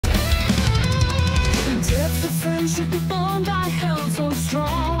friendship we bond I held so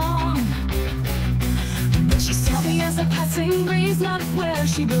strong. But she saw me as a passing breeze, not where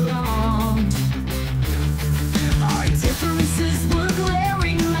she belonged. Our differences were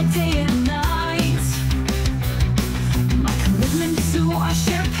glaring like day and night. My commitment to our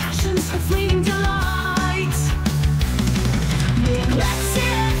shared passions, her fleeting delight.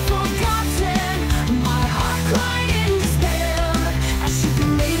 Neglected and forgotten, my heart cried in despair as she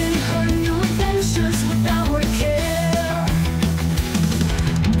paraded her new adventures without her care.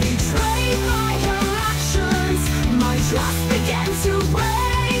 Betrayed by her actions, my trust began to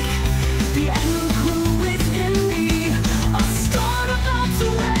break. The anger grew within me, a storm about to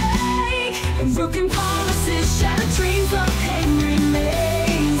wake. Broken promises, shattered dreams, of pain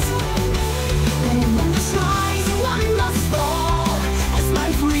remains. And when the tries, one must fall, as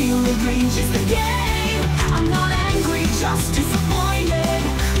life rearranges the game. I'm not angry, just disappointed.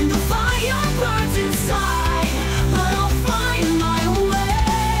 The fire burns inside, but I'll find my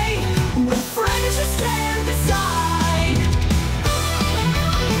way with friends who stand beside.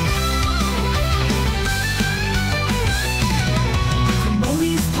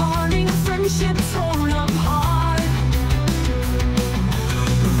 Acrimonious parting, friendship torn apart.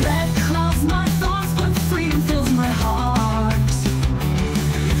 Red clouds my thoughts, but freedom fills my heart.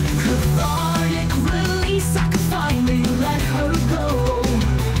 Cathartic release, I could finally let her go.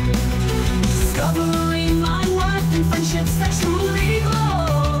 Discovering my worth in friendships that truly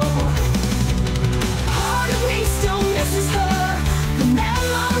glow. Part of me still misses her, the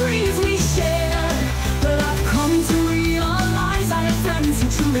memories we shared. But I've come to realize I have friends who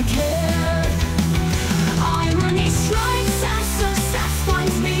truly cared. Irony strikes as success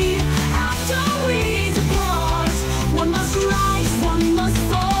finds me after we depart. One must rise, one must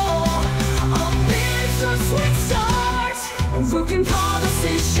fall, a bittersweet start. Broken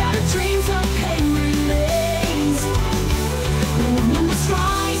promises, shattered dreams, of pain remains. One must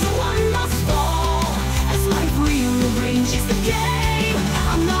rise, one must fall, as life rearranges the game.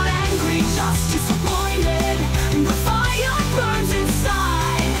 I'm not angry, just disappointed. The fire burns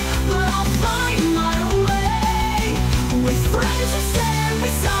inside, but I'll find my way with friends who stand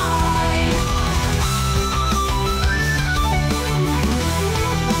beside.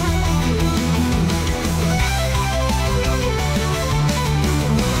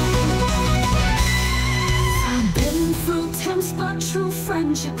 I've been through temps, but true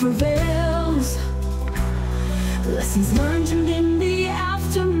friendship prevails. Lessons learned and in the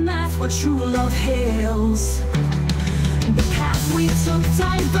aftermath where true love hails. The path we took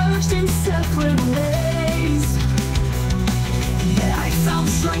diverged in separate ways, yet I found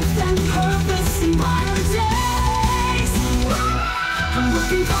strength and purpose in modern days.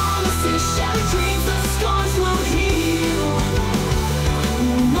 Broken promises, shattered dreams,